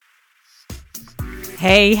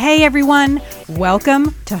Hey everyone!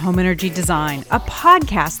 Welcome to Home Energy Design, a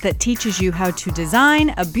podcast that teaches you how to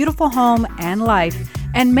design a beautiful home and life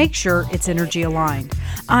and make sure it's energy aligned.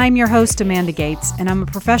 I'm your host, Amanda Gates, and I'm a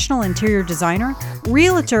professional interior designer,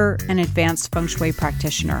 realtor, and advanced feng shui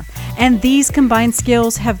practitioner. And these combined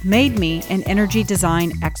skills have made me an energy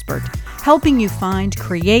design expert, helping you find,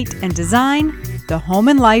 create, and design the home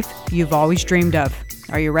and life you've always dreamed of.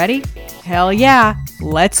 Are you ready? Hell yeah!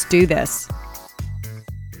 Let's do this.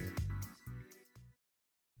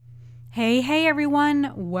 Hey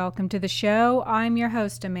everyone, welcome to the show. I'm your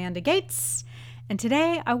host, Amanda Gates, and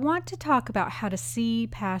today I want to talk about how to see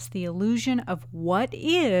past the illusion of what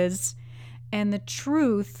is and the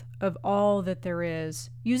truth of all that there is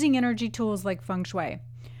using energy tools like feng shui.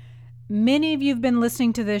 Many of you have been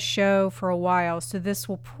listening to this show for a while, so this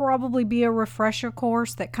will probably be a refresher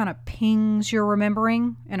course that kind of pings your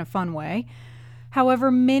remembering in a fun way.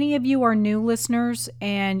 However, many of you are new listeners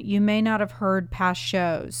and you may not have heard past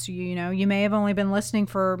shows. You may have only been listening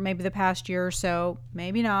for maybe the past year or so,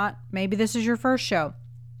 maybe not. Maybe this is your first show.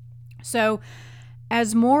 So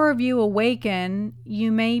as more of you awaken,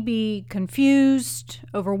 you may be confused,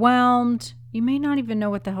 overwhelmed. You may not even know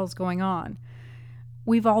what the hell's going on.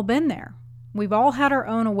 We've all been there. We've all had our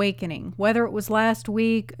own awakening, whether it was last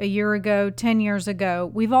week, a year ago, 10 years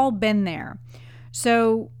ago. We've all been there.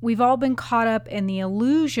 So we've all been caught up in the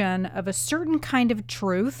illusion of a certain kind of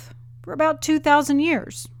truth for about 2,000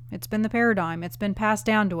 years. It's been the paradigm. It's been passed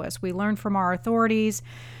down to us. We learn from our authorities.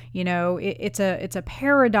 It's a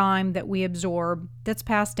paradigm that we absorb that's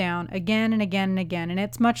passed down again and again and again. And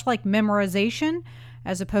it's much like memorization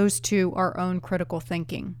as opposed to our own critical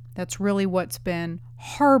thinking. That's really what's been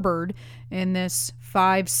harbored in this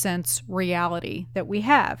 5 sense reality that we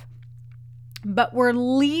have. But we're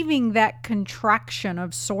leaving that contraction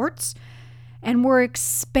of sorts and we're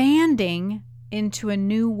expanding into a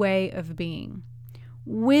new way of being.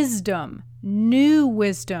 Wisdom, new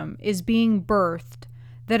wisdom is being birthed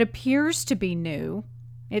that appears to be new.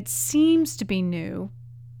 It seems to be new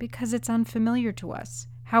because it's unfamiliar to us.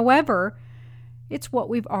 However, it's what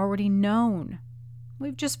we've already known.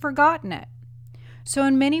 We've just forgotten it. So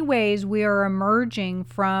in many ways, we are emerging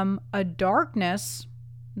from a darkness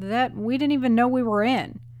that we didn't even know we were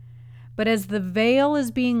in. But as the veil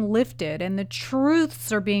is being lifted and the truths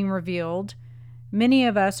are being revealed, many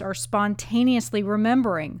of us are spontaneously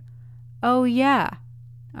remembering, oh yeah,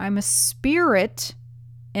 I'm a spirit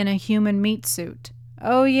in a human meat suit.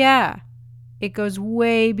 Oh yeah, it goes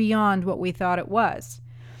way beyond what we thought it was.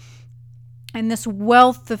 And this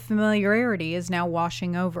wealth of familiarity is now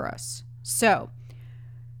washing over us. So,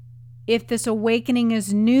 if this awakening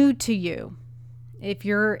is new to you, if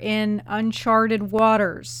you're in uncharted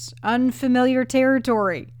waters, unfamiliar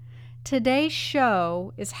territory, today's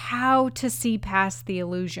show is how to see past the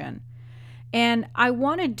illusion. And I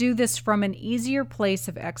want to do this from an easier place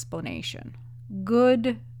of explanation.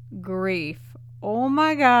 Good grief. Oh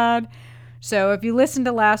my God. So if you listened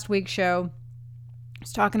to last week's show, I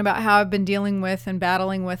was talking about how I've been dealing with and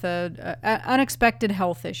battling with an unexpected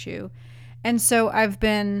health issue. And so I've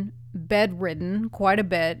been bedridden quite a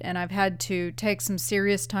bit, and I've had to take some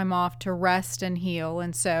serious time off to rest and heal.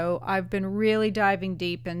 And so I've been really diving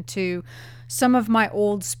deep into some of my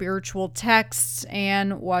old spiritual texts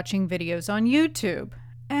and watching videos on YouTube.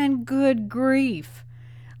 And good grief,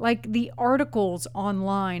 like the articles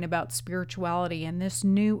online about spirituality and this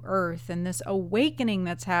new earth and this awakening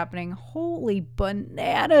that's happening, holy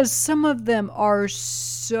bananas, some of them are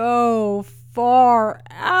so far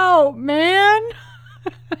out, man.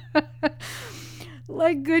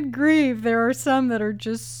 Like, good grief, there are some that are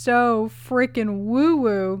just so freaking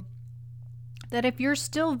woo-woo that if you're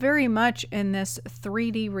still very much in this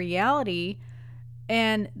 3D reality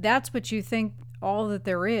and that's what you think all that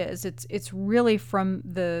there is, it's really from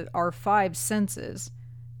our 5 senses,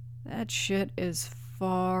 that shit is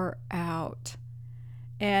far out.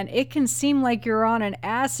 And it can seem like you're on an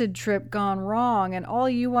acid trip gone wrong and all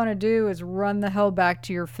you want to do is run the hell back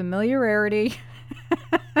to your familiarity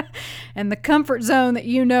and the comfort zone that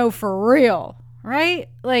you know for real, right?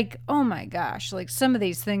 Like, oh my gosh, like some of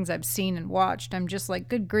these things I've seen and watched, I'm just like,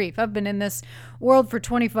 good grief, I've been in this world for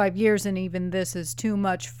 25 years and even this is too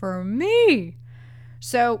much for me.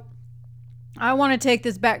 So I want to take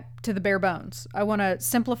this back to the bare bones. I want to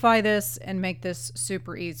simplify this and make this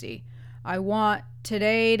super easy. I want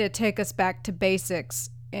today to take us back to basics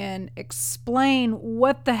and explain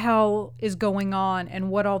what the hell is going on and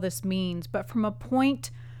what all this means, but from a point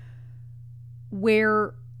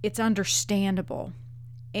where it's understandable.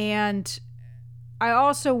 And I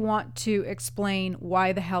also want to explain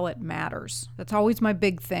why the hell it matters. That's always my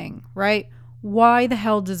big thing, right? why the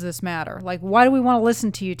hell does this matter? Like, why do we want to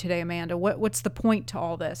listen to you today, Amanda? What's the point to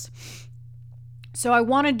all this? So I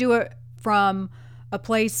want to do it from a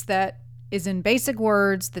place that is in basic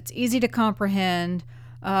words, that's easy to comprehend,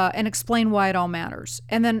 and explain why it all matters.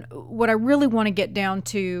 And then what I really want to get down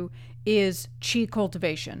to is chi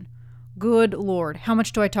cultivation. Good Lord, how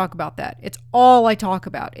much do I talk about that? It's all I talk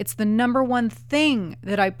about. It's the number one thing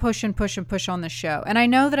that I push and push and push on this show. And I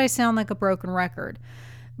know that I sound like a broken record,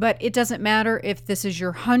 but it doesn't matter if this is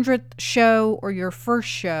your 100th show or your first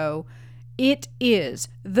show. It is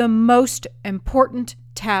the most important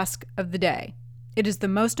task of the day. It is the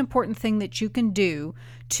most important thing that you can do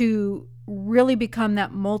to really become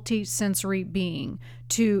that multi-sensory being,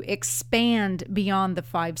 to expand beyond the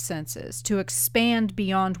five senses, to expand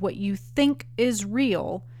beyond what you think is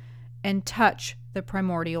real and touch the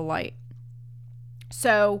primordial light.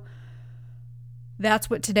 So that's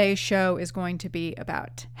what today's show is going to be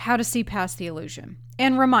about, how to see past the illusion.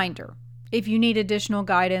 And reminder, if you need additional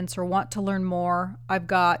guidance or want to learn more, I've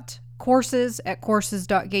got courses at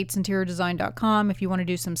courses.gatesinteriordesign.com if you want to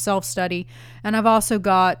do some self-study. And I've also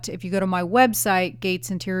got, if you go to my website,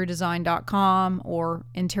 gatesinteriordesign.com or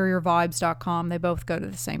interiorvibes.com, they both go to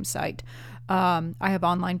the same site. I have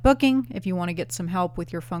online booking. If you want to get some help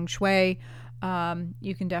with your feng shui,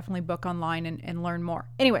 you can definitely book online and learn more.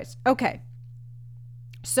 Anyways, okay.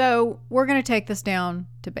 So we're going to take this down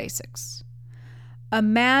to basics.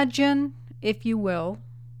 Imagine, if you will,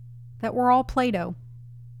 that we're all Play-Doh.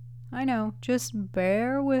 I know, just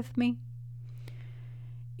bear with me.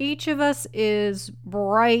 Each of us is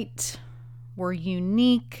bright, we're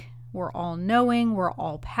unique, we're all-knowing, we're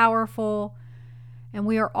all-powerful, and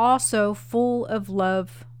we are also full of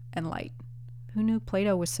love and light. Who knew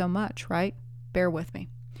Play-Doh was so much, right? Bear with me.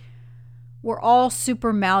 We're all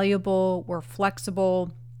super malleable, we're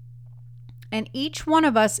flexible, and each one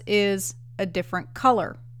of us is a different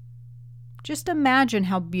color. Just imagine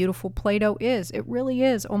how beautiful Play-Doh is. It really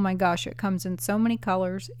is. Oh my gosh, it comes in so many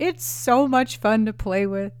colors. It's so much fun to play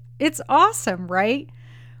with. It's awesome, right?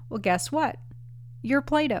 Well, guess what? You're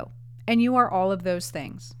Play-Doh, and you are all of those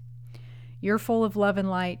things. You're full of love and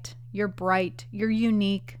light. You're bright. You're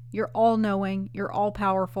unique. You're all-knowing. You're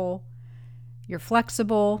all-powerful. You're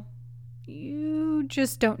flexible. You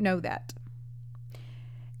just don't know that.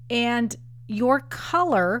 And your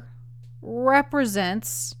color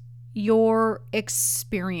represents your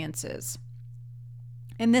experiences.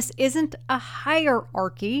 And this isn't a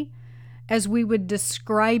hierarchy as we would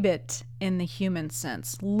describe it in the human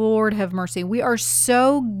sense. Lord have mercy. We are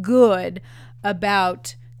so good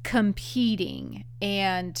about competing,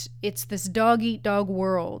 and it's this dog-eat-dog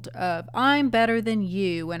world of I'm better than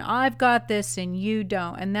you and I've got this and you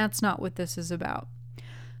don't, and that's not what this is about.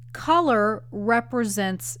 Color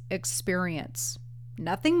represents experience.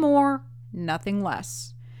 Nothing more, nothing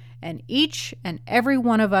less. And each and every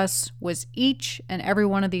one of us was each and every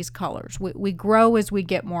one of these colors. We grow as we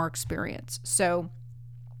get more experience. So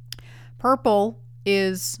purple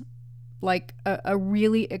is like a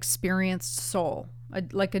really experienced soul,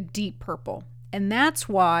 like a deep purple. And that's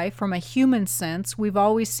why, from a human sense, we've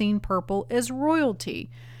always seen purple as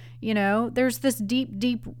royalty. You know, there's this deep,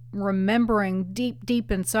 deep remembering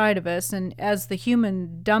deep inside of us. And as the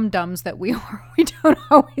human dum-dums that we are, we don't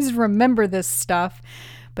always remember this stuff.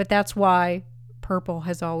 But that's why purple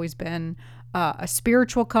has always been a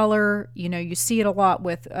spiritual color. You know, you see it a lot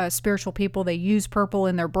with spiritual people. They use purple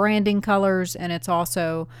in their branding colors, and it's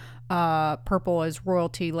also purple as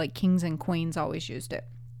royalty, like kings and queens always used it.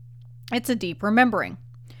 It's a deep remembering.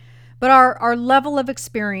 But our level of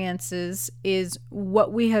experiences is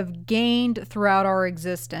what we have gained throughout our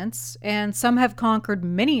existence, and some have conquered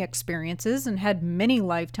many experiences and had many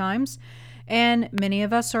lifetimes, and many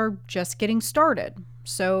of us are just getting started.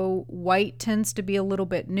 So white tends to be a little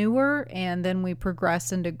bit newer, and then we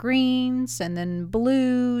progress into greens and then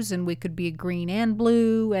blues, and we could be green and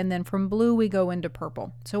blue, and then from blue we go into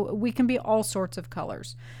purple. So we can be all sorts of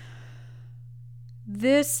colors.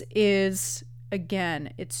 This is,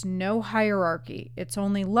 again, it's no hierarchy. It's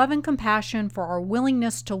only love and compassion for our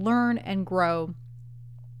willingness to learn and grow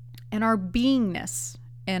and our beingness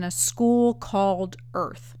in a school called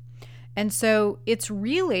Earth. And so it's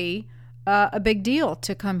really a big deal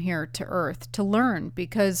to come here to Earth to learn,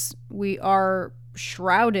 because we are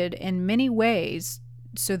shrouded in many ways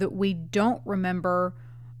so that we don't remember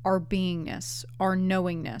our beingness, our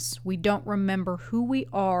knowingness. We don't remember who we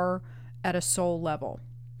are at a soul level.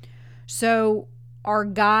 So our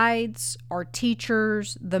guides, our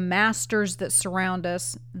teachers, the masters that surround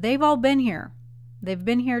us, they've all been here. They've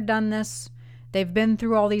been here, done this. They've been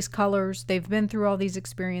through all these colors. They've been through all these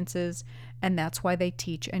experiences. And that's why they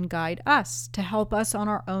teach and guide us to help us on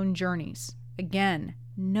our own journeys. Again,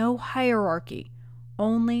 no hierarchy,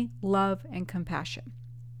 only love and compassion.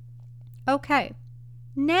 Okay,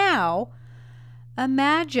 now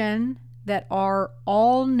imagine that our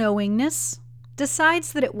all-knowingness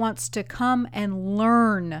decides that it wants to come and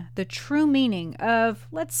learn the true meaning of,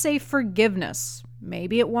 let's say, forgiveness.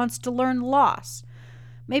 Maybe it wants to learn loss.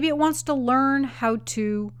 Maybe it wants to learn how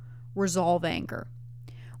to resolve anger.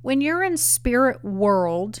 When you're in spirit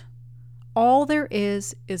world, all there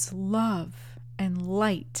is love and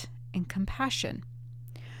light and compassion.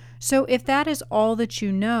 So if that is all that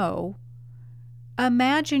you know,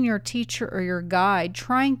 imagine your teacher or your guide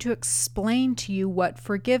trying to explain to you what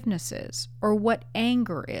forgiveness is, or what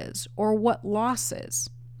anger is, or what loss is.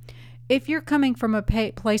 If you're coming from a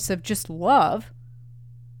place of just love,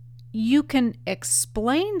 you can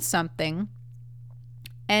explain something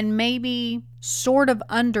and maybe sort of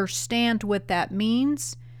understand what that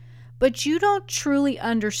means, but you don't truly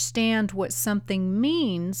understand what something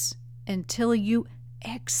means until you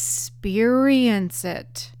experience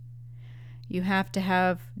it. You have to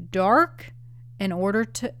have dark in order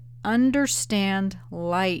to understand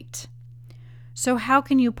light. So how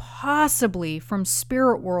can you possibly, from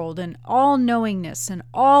spirit world and all knowingness and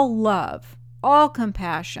all love, all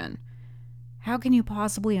compassion, how can you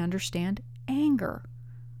possibly understand anger?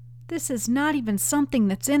 This is not even something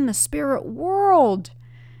that's in the spirit world.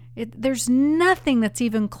 There's nothing that's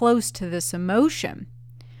even close to this emotion.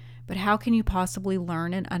 But how can you possibly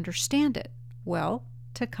learn and understand it? Well,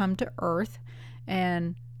 to come to earth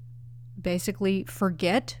and basically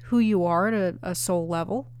forget who you are at a soul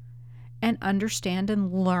level and understand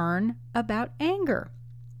and learn about anger.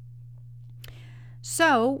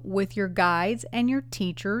 So, with your guides and your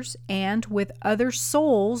teachers and with other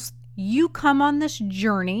souls, you come on this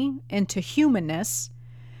journey into humanness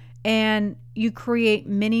and you create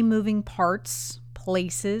many moving parts,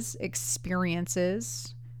 places,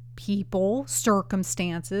 experiences, people,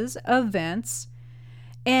 circumstances, events.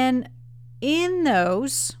 And in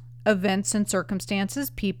those events and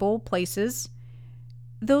circumstances, people, places,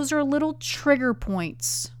 those are little trigger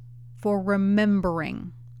points for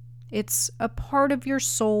remembering. It's a part of your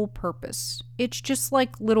soul purpose. It's just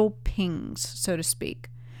like little pings, so to speak.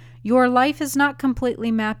 Your life is not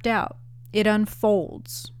completely mapped out. It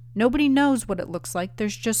unfolds. Nobody knows what it looks like.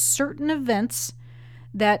 There's just certain events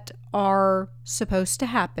that are supposed to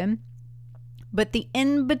happen. But the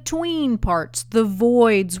in-between parts, the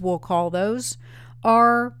voids we'll call those,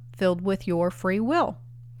 are filled with your free will.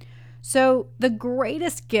 So the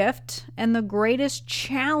greatest gift and the greatest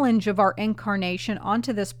challenge of our incarnation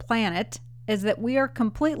onto this planet is that we are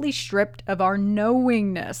completely stripped of our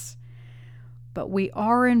knowingness. But we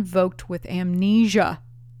are invoked with amnesia.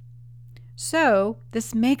 So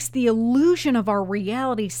this makes the illusion of our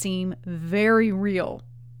reality seem very real.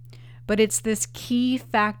 But it's this key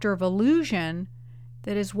factor of illusion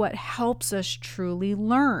that is what helps us truly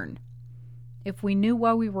learn. If we knew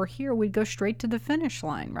why we were here, we'd go straight to the finish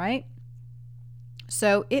line, right?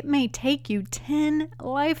 So it may take you 10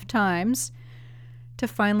 lifetimes to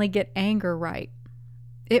finally get anger right.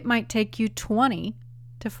 It might take you 20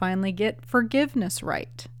 to finally get forgiveness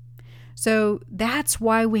right. So that's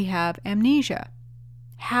why we have amnesia.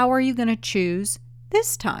 How are you going to choose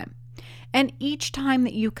this time? And each time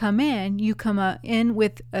that you come in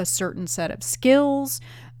with a certain set of skills,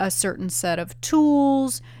 a certain set of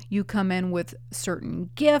tools, you come in with certain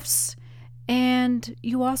gifts, and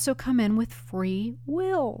you also come in with free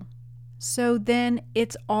will. So then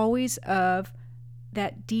it's always of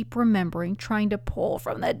that deep remembering, trying to pull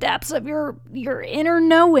from the depths of your inner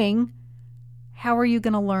knowing, how are you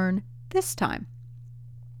going to learn this time?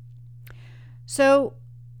 So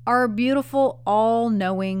our beautiful,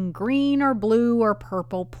 all-knowing green or blue or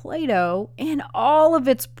purple Play-Doh, in all of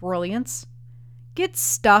its brilliance, gets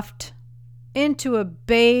stuffed into a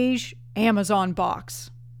beige Amazon box.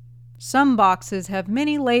 Some boxes have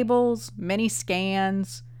many labels, many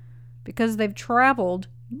scans, because they've traveled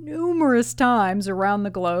numerous times around the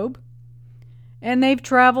globe, and they've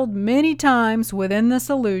traveled many times within this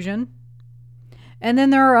illusion. And then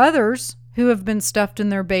there are others who have been stuffed in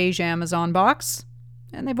their beige Amazon box,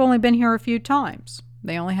 and they've only been here a few times.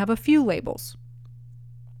 They only have a few labels.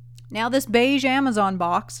 Now, this beige Amazon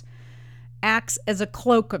box acts as a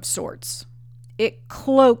cloak of sorts. It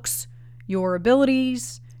cloaks your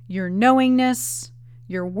abilities, your knowingness,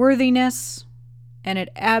 your worthiness, and it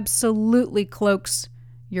absolutely cloaks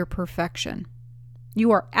your perfection.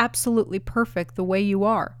 You are absolutely perfect the way you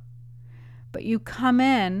are. But you come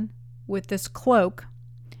in with this cloak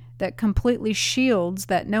that completely shields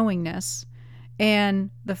that knowingness, And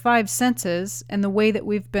the five senses and the way that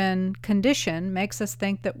we've been conditioned makes us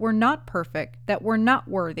think that we're not perfect, that we're not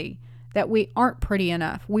worthy, that we aren't pretty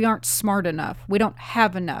enough, we aren't smart enough, we don't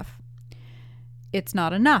have enough. It's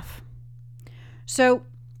not enough. So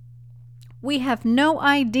we have no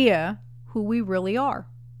idea who we really are.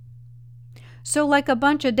 So like a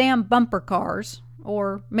bunch of damn bumper cars,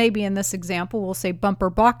 or maybe in this example we'll say bumper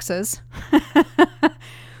boxes,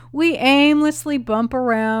 we aimlessly bump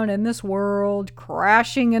around in this world,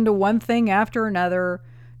 crashing into one thing after another,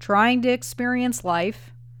 trying to experience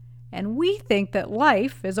life. And we think that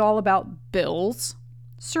life is all about bills,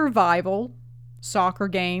 survival, soccer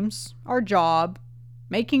games, our job,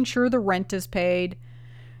 making sure the rent is paid.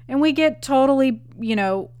 And we get totally,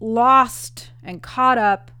 lost and caught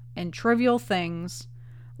up in trivial things,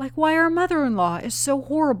 like why our mother-in-law is so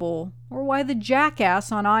horrible, or why the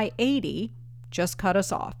jackass on I-80 just cut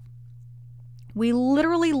us off. We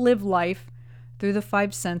literally live life through the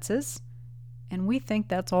five senses, and we think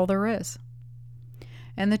that's all there is.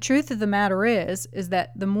 And the truth of the matter is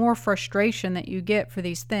that the more frustration that you get for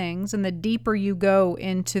these things, and the deeper you go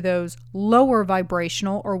into those lower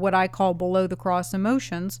vibrational, or what I call below the cross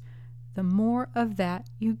emotions, the more of that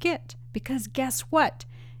you get. Because guess what?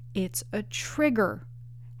 It's a trigger.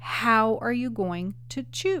 How are you going to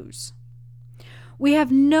choose? We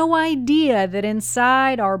have no idea that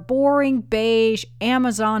inside our boring beige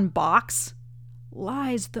Amazon box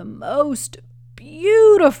lies the most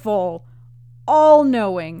beautiful,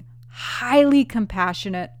 all-knowing, highly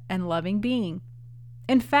compassionate, and loving being.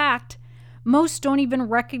 In fact, most don't even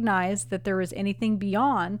recognize that there is anything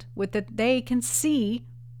beyond what that they can see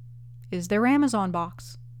is their Amazon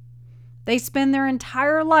box. They spend their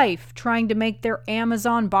entire life trying to make their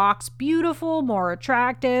Amazon box beautiful, more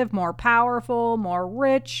attractive, more powerful, more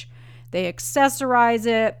rich. They accessorize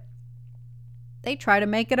it. They try to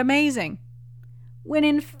make it amazing. When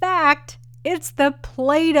in fact, it's the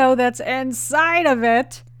Play-Doh that's inside of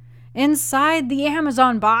it, inside the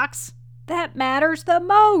Amazon box, that matters the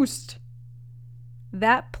most.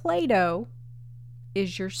 That Play-Doh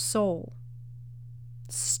is your soul,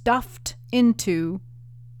 stuffed into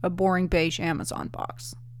a boring beige Amazon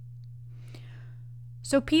box.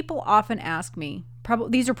 So people often ask me,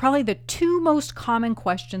 these are probably the two most common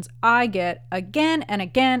questions I get again and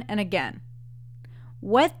again and again.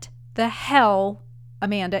 What the hell,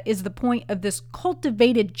 Amanda, is the point of this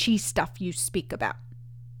cultivated chi stuff you speak about?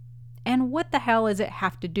 And what the hell does it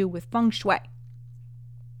have to do with feng shui?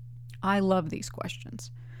 I love these questions.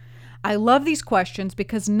 I love these questions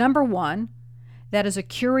because number one, that is a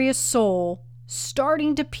curious soul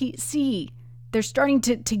starting to see. They're starting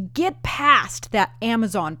to get past that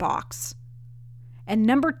Amazon box. And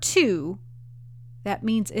number two, that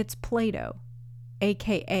means its Play-Doh,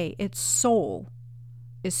 aka its soul,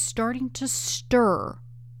 is starting to stir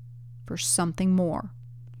for something more.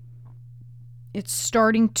 It's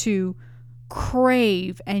starting to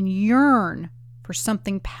crave and yearn for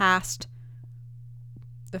something past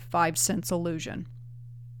the five sense illusion.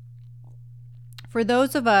 For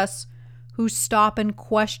those of us who stop and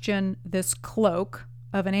question this cloak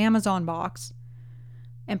of an Amazon box,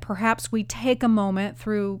 and perhaps we take a moment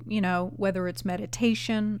through, whether it's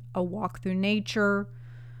meditation, a walk through nature,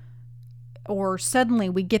 or suddenly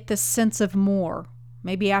we get this sense of more.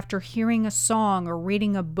 Maybe after hearing a song or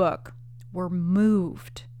reading a book, we're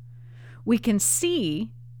moved. We can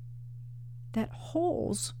see that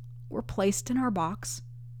holes were placed in our box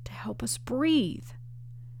to help us breathe.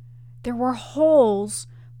 There were holes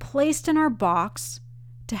placed in our box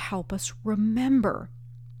to help us remember.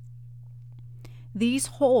 These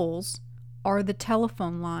holes are the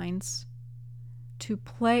telephone lines to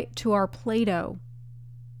our Play-Doh.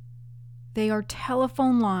 They are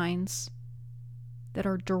telephone lines that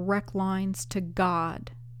are direct lines to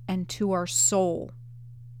God and to our soul.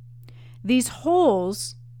 These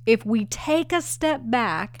holes, if we take a step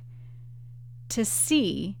back to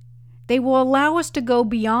see, they will allow us to go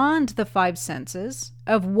beyond the five senses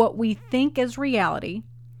of what we think is reality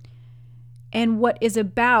and what is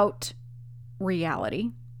about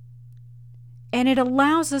reality. And it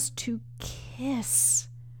allows us to kiss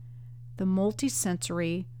the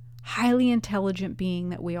multisensory, highly intelligent being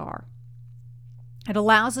that we are. It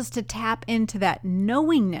allows us to tap into that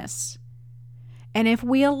knowingness. And if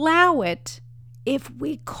we allow it, if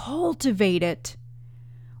we cultivate it,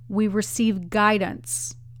 we receive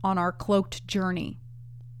guidance on our cloaked journey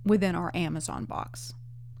within our Amazon box.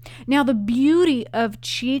 Now, the beauty of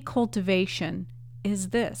chi cultivation is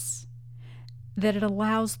this, that it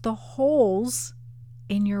allows the holes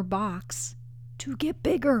in your box to get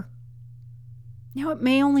bigger. Now, it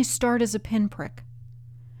may only start as a pinprick,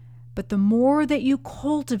 But the more that you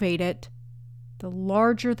cultivate it, the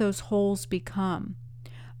larger those holes become,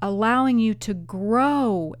 allowing you to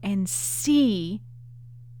grow and see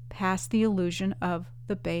past the illusion of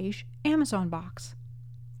the beige Amazon box.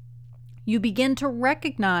 You begin to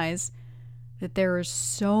recognize that there is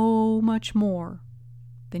so much more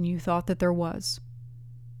than you thought that there was.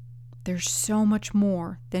 There's so much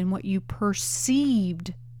more than what you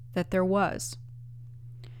perceived that there was.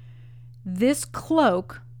 This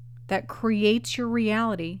cloak that creates your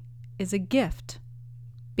reality is a gift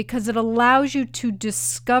because it allows you to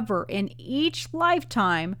discover in each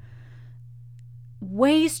lifetime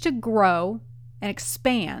ways to grow and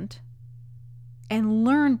expand and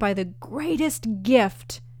learn by the greatest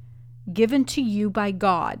gift given to you by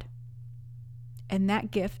God. And that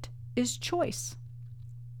gift is choice.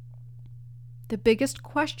 The biggest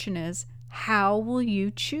question is, how will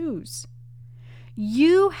you choose?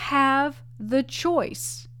 You have the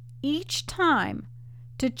choice each time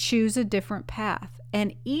to choose a different path.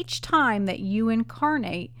 And each time that you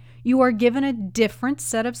incarnate, you are given a different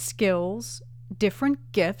set of skills,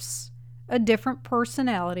 different gifts, a different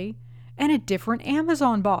personality, and a different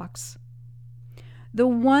Amazon box. The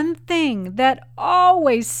one thing that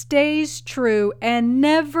always stays true and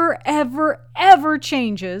never, ever, ever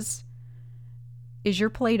changes is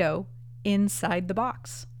your Play-Doh inside the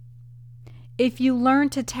box. If you learn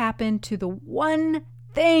to tap into the one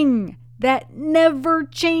thing that never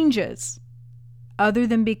changes, other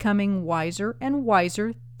than becoming wiser and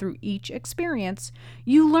wiser through each experience,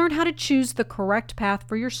 you learn how to choose the correct path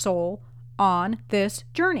for your soul on this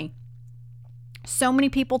journey. So many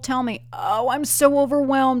people tell me, oh, I'm so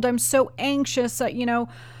overwhelmed, I'm so anxious,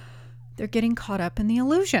 they're getting caught up in the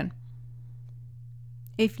illusion.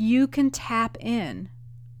 If you can tap in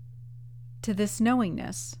to this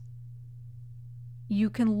knowingness, you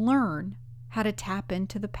can learn how to tap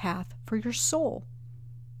into the path for your soul.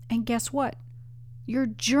 And guess what? Your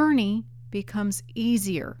journey becomes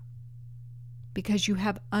easier because you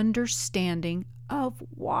have understanding of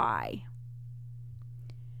why.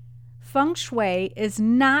 Feng Shui is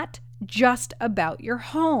not just about your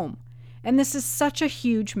home. And this is such a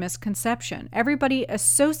huge misconception. Everybody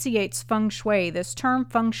associates Feng Shui, this term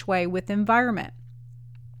Feng Shui, with environment.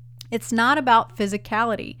 It's not about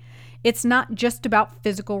physicality. It's not just about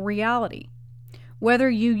physical reality.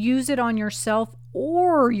 Whether you use it on yourself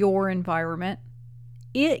or your environment,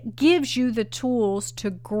 it gives you the tools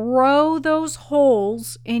to grow those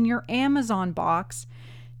holes in your Amazon box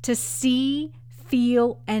to see,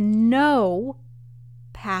 feel, and know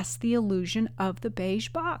past the illusion of the beige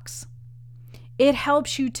box. It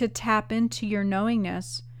helps you to tap into your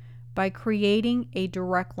knowingness by creating a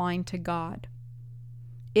direct line to God.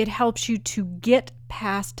 It helps you to get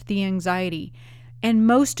past the anxiety and,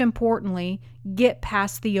 most importantly, get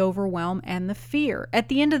past the overwhelm and the fear. At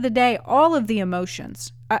the end of the day, all of the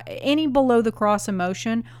emotions, any below the cross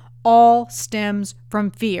emotion, all stems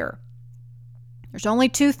from fear. There's only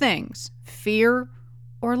two things, fear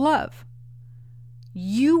or love.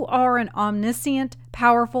 You are an omniscient,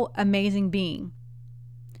 powerful, amazing being.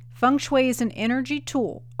 Feng Shui is an energy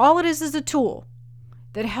tool. All it is a tool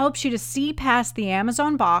that helps you to see past the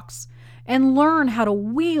Amazon box and learn how to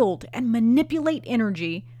wield and manipulate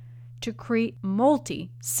energy to create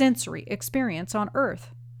multi-sensory experience on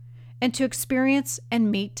Earth and to experience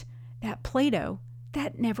and meet that Play-Doh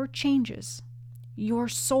that never changes, your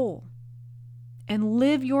soul, and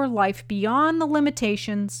live your life beyond the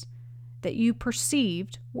limitations that you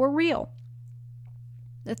perceived were real.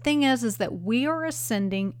 The thing is that we are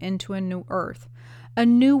ascending into a new earth, a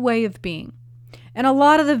new way of being. And a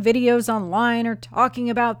lot of the videos online are talking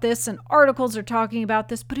about this and articles are talking about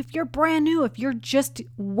this. But if you're brand new, if you're just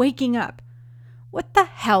waking up, what the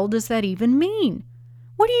hell does that even mean?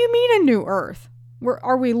 What do you mean a new earth?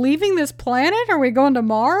 Are we leaving this planet? Are we going to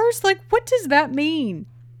Mars? What does that mean?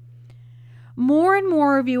 More and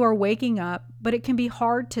more of you are waking up, but it can be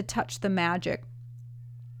hard to touch the magic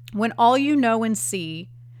when all you know and see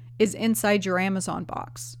is inside your Amazon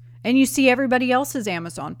box. And you see everybody else's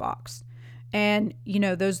Amazon box. And,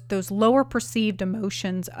 those lower perceived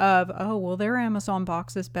emotions of, oh, well, their Amazon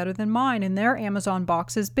box is better than mine and their Amazon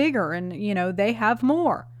box is bigger and, they have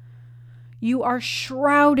more. You are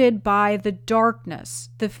shrouded by the darkness,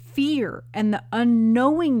 the fear, and the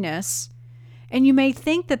unknowingness, and you may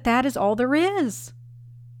think that that is all there is.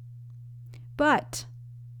 But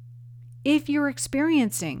if you're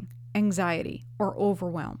experiencing anxiety or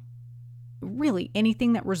overwhelm, really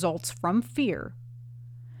anything that results from fear,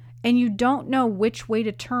 and you don't know which way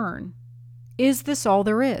to turn, is this all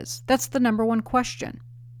there is? That's the number one question.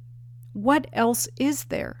 What else is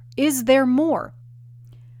there? Is there more?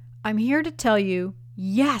 I'm here to tell you,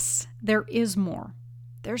 yes, there is more.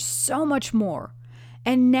 There's so much more.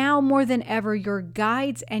 And now more than ever, your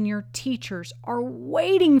guides and your teachers are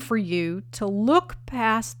waiting for you to look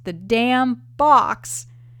past the damn box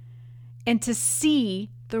and to see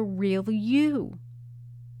the real you.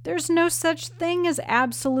 There's no such thing as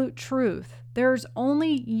absolute truth. There's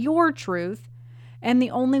only your truth, and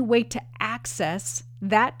the only way to access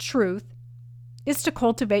that truth is to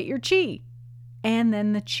cultivate your chi and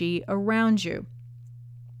then the chi around you.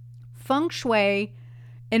 Feng Shui,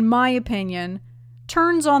 in my opinion,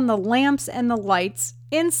 turns on the lamps and the lights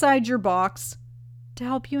inside your box to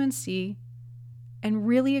help you see and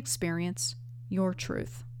really experience your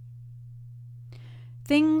truth.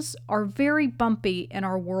 Things are very bumpy in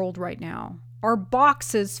our world right now. Our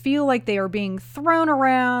boxes feel like they are being thrown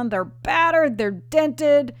around. They're battered. They're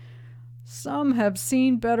dented. Some have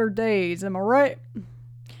seen better days. Am I right?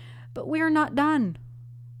 But we are not done.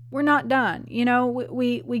 We're not done. You know,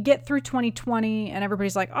 we get through 2020 and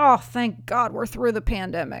everybody's like, oh, thank God we're through the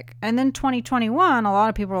pandemic. And then 2021, a lot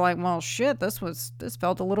of people are like, well, shit, this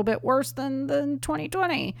felt a little bit worse than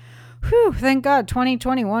 2020. Whew, thank God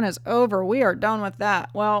 2021 is over. We are done with that.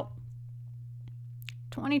 Well,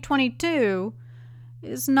 2022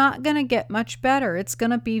 is not going to get much better. It's going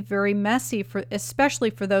to be very messy, especially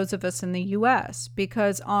for those of us in the U.S.,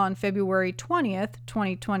 because on February 20th,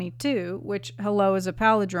 2022, which hello is a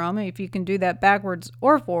palindrome, if you can do that backwards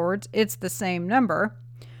or forwards, it's the same number.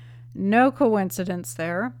 No coincidence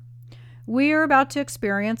there. We are about to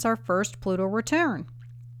experience our first Pluto return,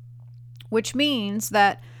 which means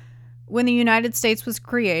that when the United States was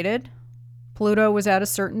created, Pluto was at a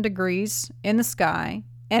certain degrees in the sky,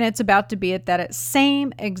 and it's about to be at that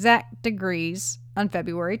same exact degrees on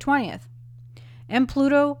February 20th. And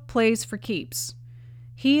Pluto plays for keeps.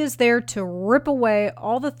 He is there to rip away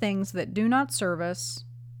all the things that do not serve us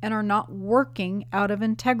and are not working out of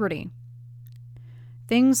integrity.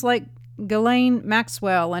 Things like Ghislaine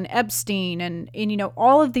Maxwell and Epstein and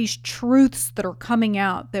all of these truths that are coming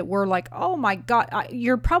out that we're like, oh my God,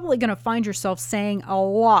 you're probably going to find yourself saying a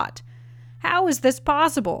lot. How is this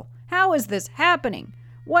possible? How is this happening?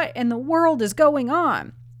 What in the world is going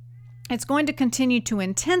on? It's going to continue to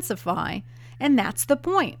intensify, and that's the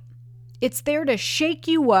point. It's there to shake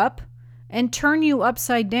you up and turn you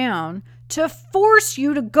upside down to force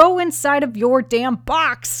you to go inside of your damn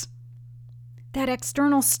box. That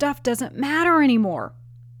external stuff doesn't matter anymore.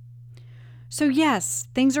 So yes,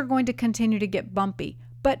 things are going to continue to get bumpy,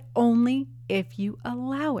 but only if you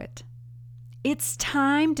allow it. It's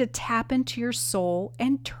time to tap into your soul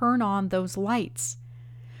and turn on those lights.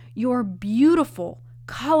 Your beautiful,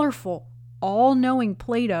 colorful, all-knowing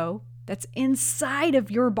Play-Doh that's inside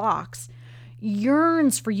of your box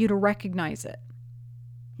yearns for you to recognize it.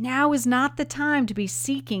 Now is not the time to be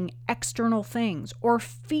seeking external things or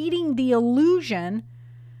feeding the illusion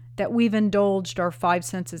that we've indulged our five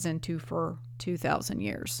senses into for 2,000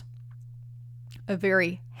 years. A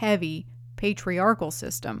very heavy patriarchal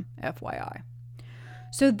system, FYI.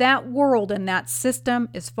 So that world and that system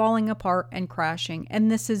is falling apart and crashing,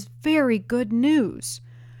 and this is very good news.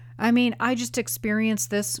 I mean, I just experienced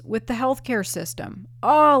this with the healthcare system.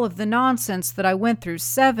 All of the nonsense that I went through,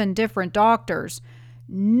 7 different doctors.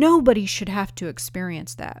 Nobody should have to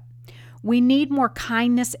experience that. We need more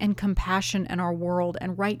kindness and compassion in our world,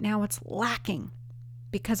 and right now it's lacking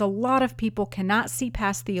because a lot of people cannot see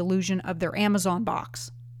past the illusion of their Amazon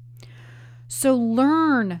box. So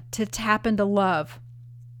learn to tap into love.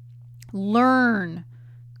 Learn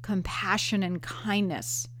compassion and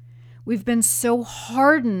kindness. We've been so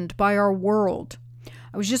hardened by our world.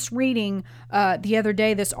 I was just reading the other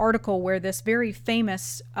day this article where this very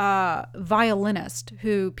famous violinist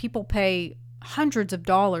who people pay hundreds of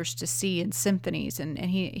dollars to see in symphonies, and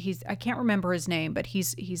he's I can't remember his name, but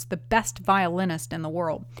he's the best violinist in the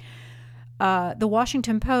world. The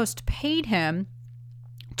Washington Post paid him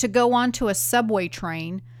to go onto a subway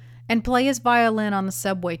train and play his violin on the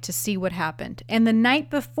subway to see what happened. And the night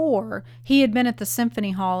before, he had been at the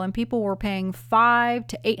Symphony Hall and people were paying $500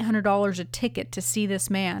 to $800 a ticket to see this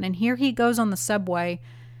man. And here he goes on the subway.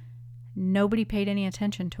 Nobody paid any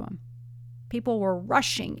attention to him. People were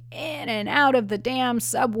rushing in and out of the damn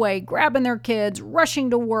subway, grabbing their kids, rushing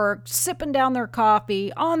to work, sipping down their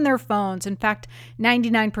coffee, on their phones. In fact,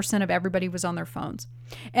 99% of everybody was on their phones.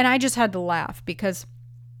 And I just had to laugh because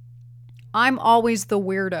I'm always the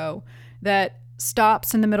weirdo that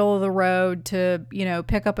stops in the middle of the road to,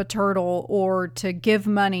 pick up a turtle or to give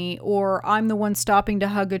money, or I'm the one stopping to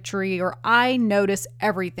hug a tree, or I notice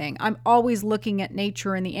everything. I'm always looking at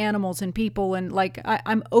nature and the animals and people, and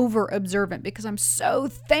I'm over observant because I'm so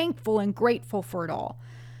thankful and grateful for it all.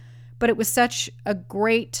 But it was such a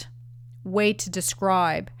great way to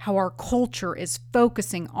describe how our culture is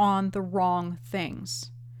focusing on the wrong things.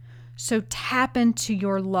 So tap into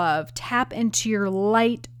your love, tap into your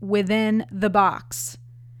light within the box.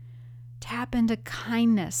 Tap into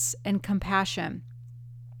kindness and compassion.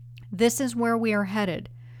 This is where we are headed.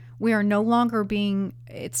 We are no longer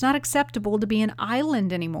it's not acceptable to be an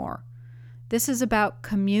island anymore. This is about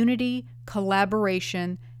community,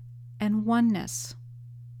 collaboration, and oneness.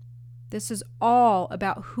 This is all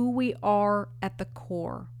about who we are at the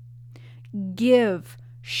core. Give,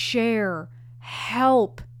 share,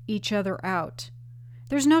 help each other out.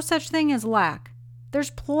 There's no such thing as lack. There's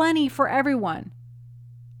plenty for everyone.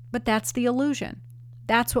 But that's the illusion.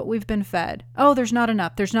 That's what we've been fed. Oh, there's not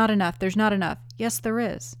enough. There's not enough. There's not enough. Yes, there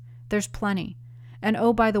is. There's plenty. And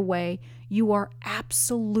oh, by the way, you are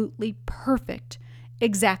absolutely perfect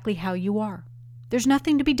exactly how you are. There's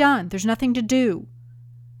nothing to be done. There's nothing to do.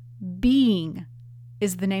 Being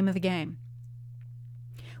is the name of the game.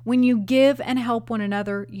 When you give and help one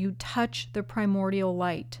another, you touch the primordial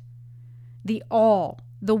light, the all,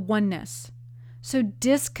 the oneness. So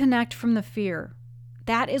disconnect from the fear.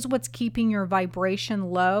 That is what's keeping your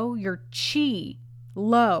vibration low, your chi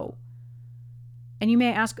low. And you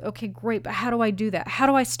may ask, okay, great, but how do I do that? How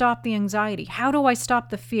do I stop the anxiety? How do I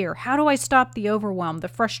stop the fear? How do I stop the overwhelm, the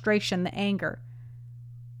frustration, the anger?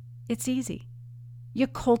 It's easy. You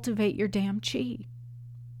cultivate your damn chi.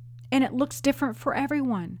 And it looks different for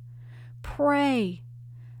everyone. Pray,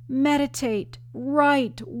 meditate,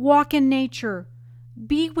 write, walk in nature.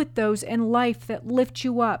 Be with those in life that lift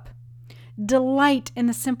you up. Delight in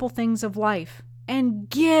the simple things of life. And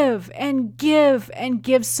give and give and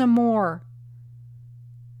give some more.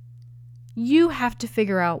 You have to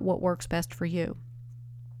figure out what works best for you.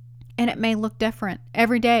 And it may look different.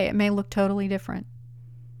 Every day it may look totally different.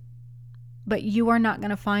 But you are not going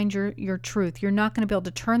to find your truth. You're not going to be able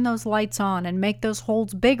to turn those lights on and make those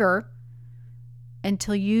holes bigger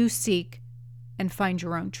until you seek and find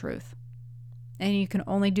your own truth. And you can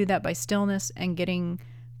only do that by stillness and getting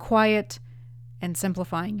quiet and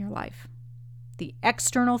simplifying your life. The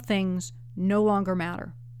external things no longer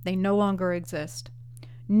matter. They no longer exist.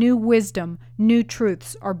 New wisdom, new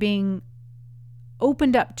truths are being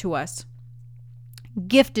opened up to us,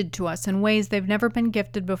 gifted to us in ways they've never been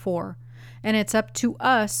gifted before. And it's up to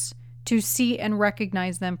us to see and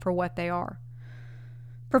recognize them for what they are.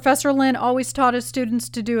 Professor Lin always taught his students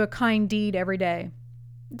to do a kind deed every day.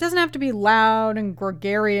 It doesn't have to be loud and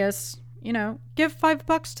gregarious. Give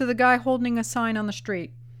 $5 to the guy holding a sign on the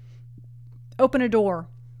street. Open a door.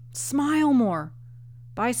 Smile more.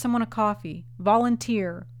 Buy someone a coffee.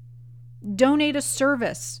 Volunteer. Donate a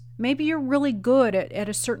service. Maybe you're really good at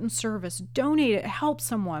a certain service. Donate it. Help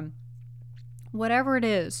someone. Whatever it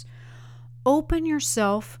is. Open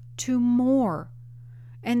yourself to more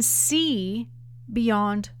and see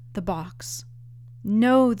beyond the box.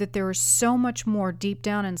 Know that there is so much more deep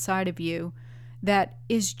down inside of you that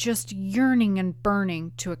is just yearning and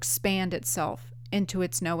burning to expand itself into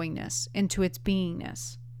its knowingness, into its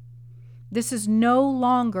beingness. This is no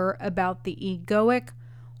longer about the egoic,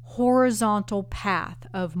 horizontal path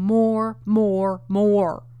of more, more,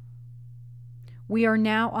 more. We are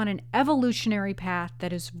now on an evolutionary path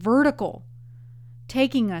that is vertical,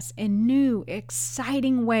 taking us in new,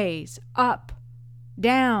 exciting ways, up,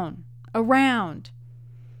 down, around,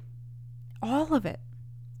 all of it.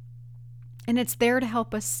 And it's there to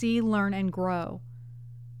help us see, learn, and grow.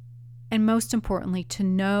 And most importantly, to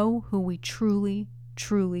know who we truly,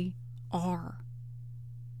 truly are.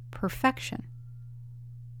 Perfection.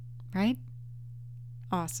 Right?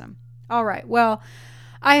 Awesome. All right. Well,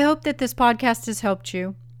 I hope that this podcast has helped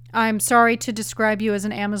you. I'm sorry to describe you as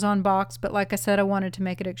an Amazon box, but like I said, I wanted to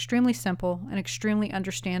make it extremely simple and extremely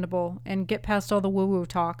understandable and get past all the woo-woo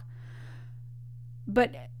talk.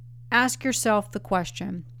 But ask yourself the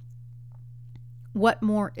question, what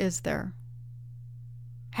more is there?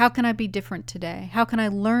 How can I be different today? How can I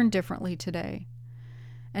learn differently today?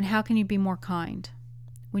 And how can you be more kind?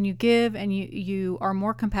 When you give and you are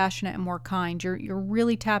more compassionate and more kind, you're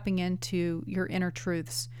really tapping into your inner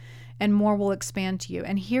truths, and more will expand to you.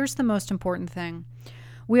 And here's the most important thing.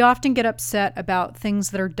 We often get upset about things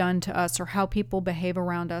that are done to us or how people behave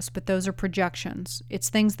around us, but those are projections. It's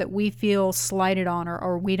things that we feel slighted on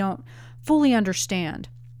or we don't fully understand.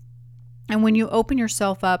 And when you open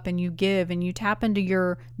yourself up and you give and you tap into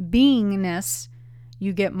your beingness,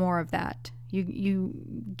 you get more of that. You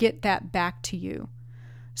get that back to you.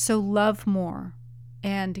 So love more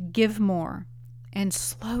and give more and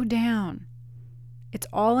slow down. It's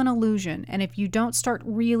all an illusion. And if you don't start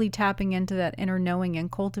really tapping into that inner knowing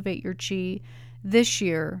and cultivate your chi, this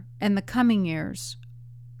year and the coming years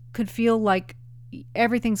could feel like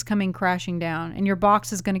everything's coming crashing down and your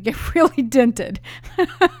box is going to get really dented.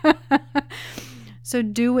 So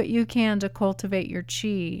do what you can to cultivate your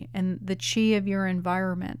chi and the chi of your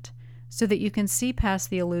environment so that you can see past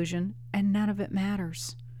the illusion and none of it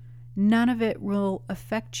matters. None of it will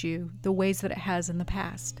affect you the ways that it has in the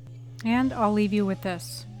past. And I'll leave you with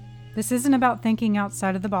this. This isn't about thinking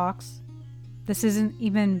outside of the box. This isn't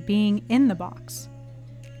even being in the box.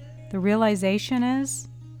 The realization is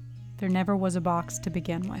there never was a box to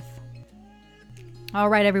begin with. All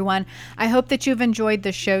right, everyone. I hope that you've enjoyed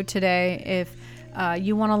the show today. If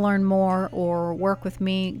you want to learn more or work with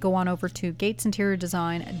me, go on over to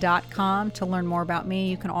gatesinteriordesign.com to learn more about me.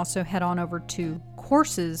 You can also head on over to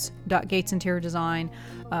courses.gatesinteriordesign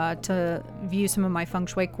to view some of my feng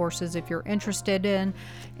shui courses if you're interested in.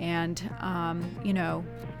 And,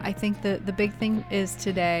 I think the big thing is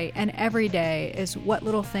today and every day is what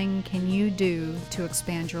little thing can you do to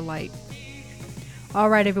expand your light. All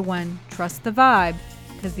right, everyone, trust the vibe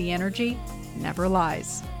because the energy never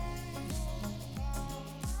lies.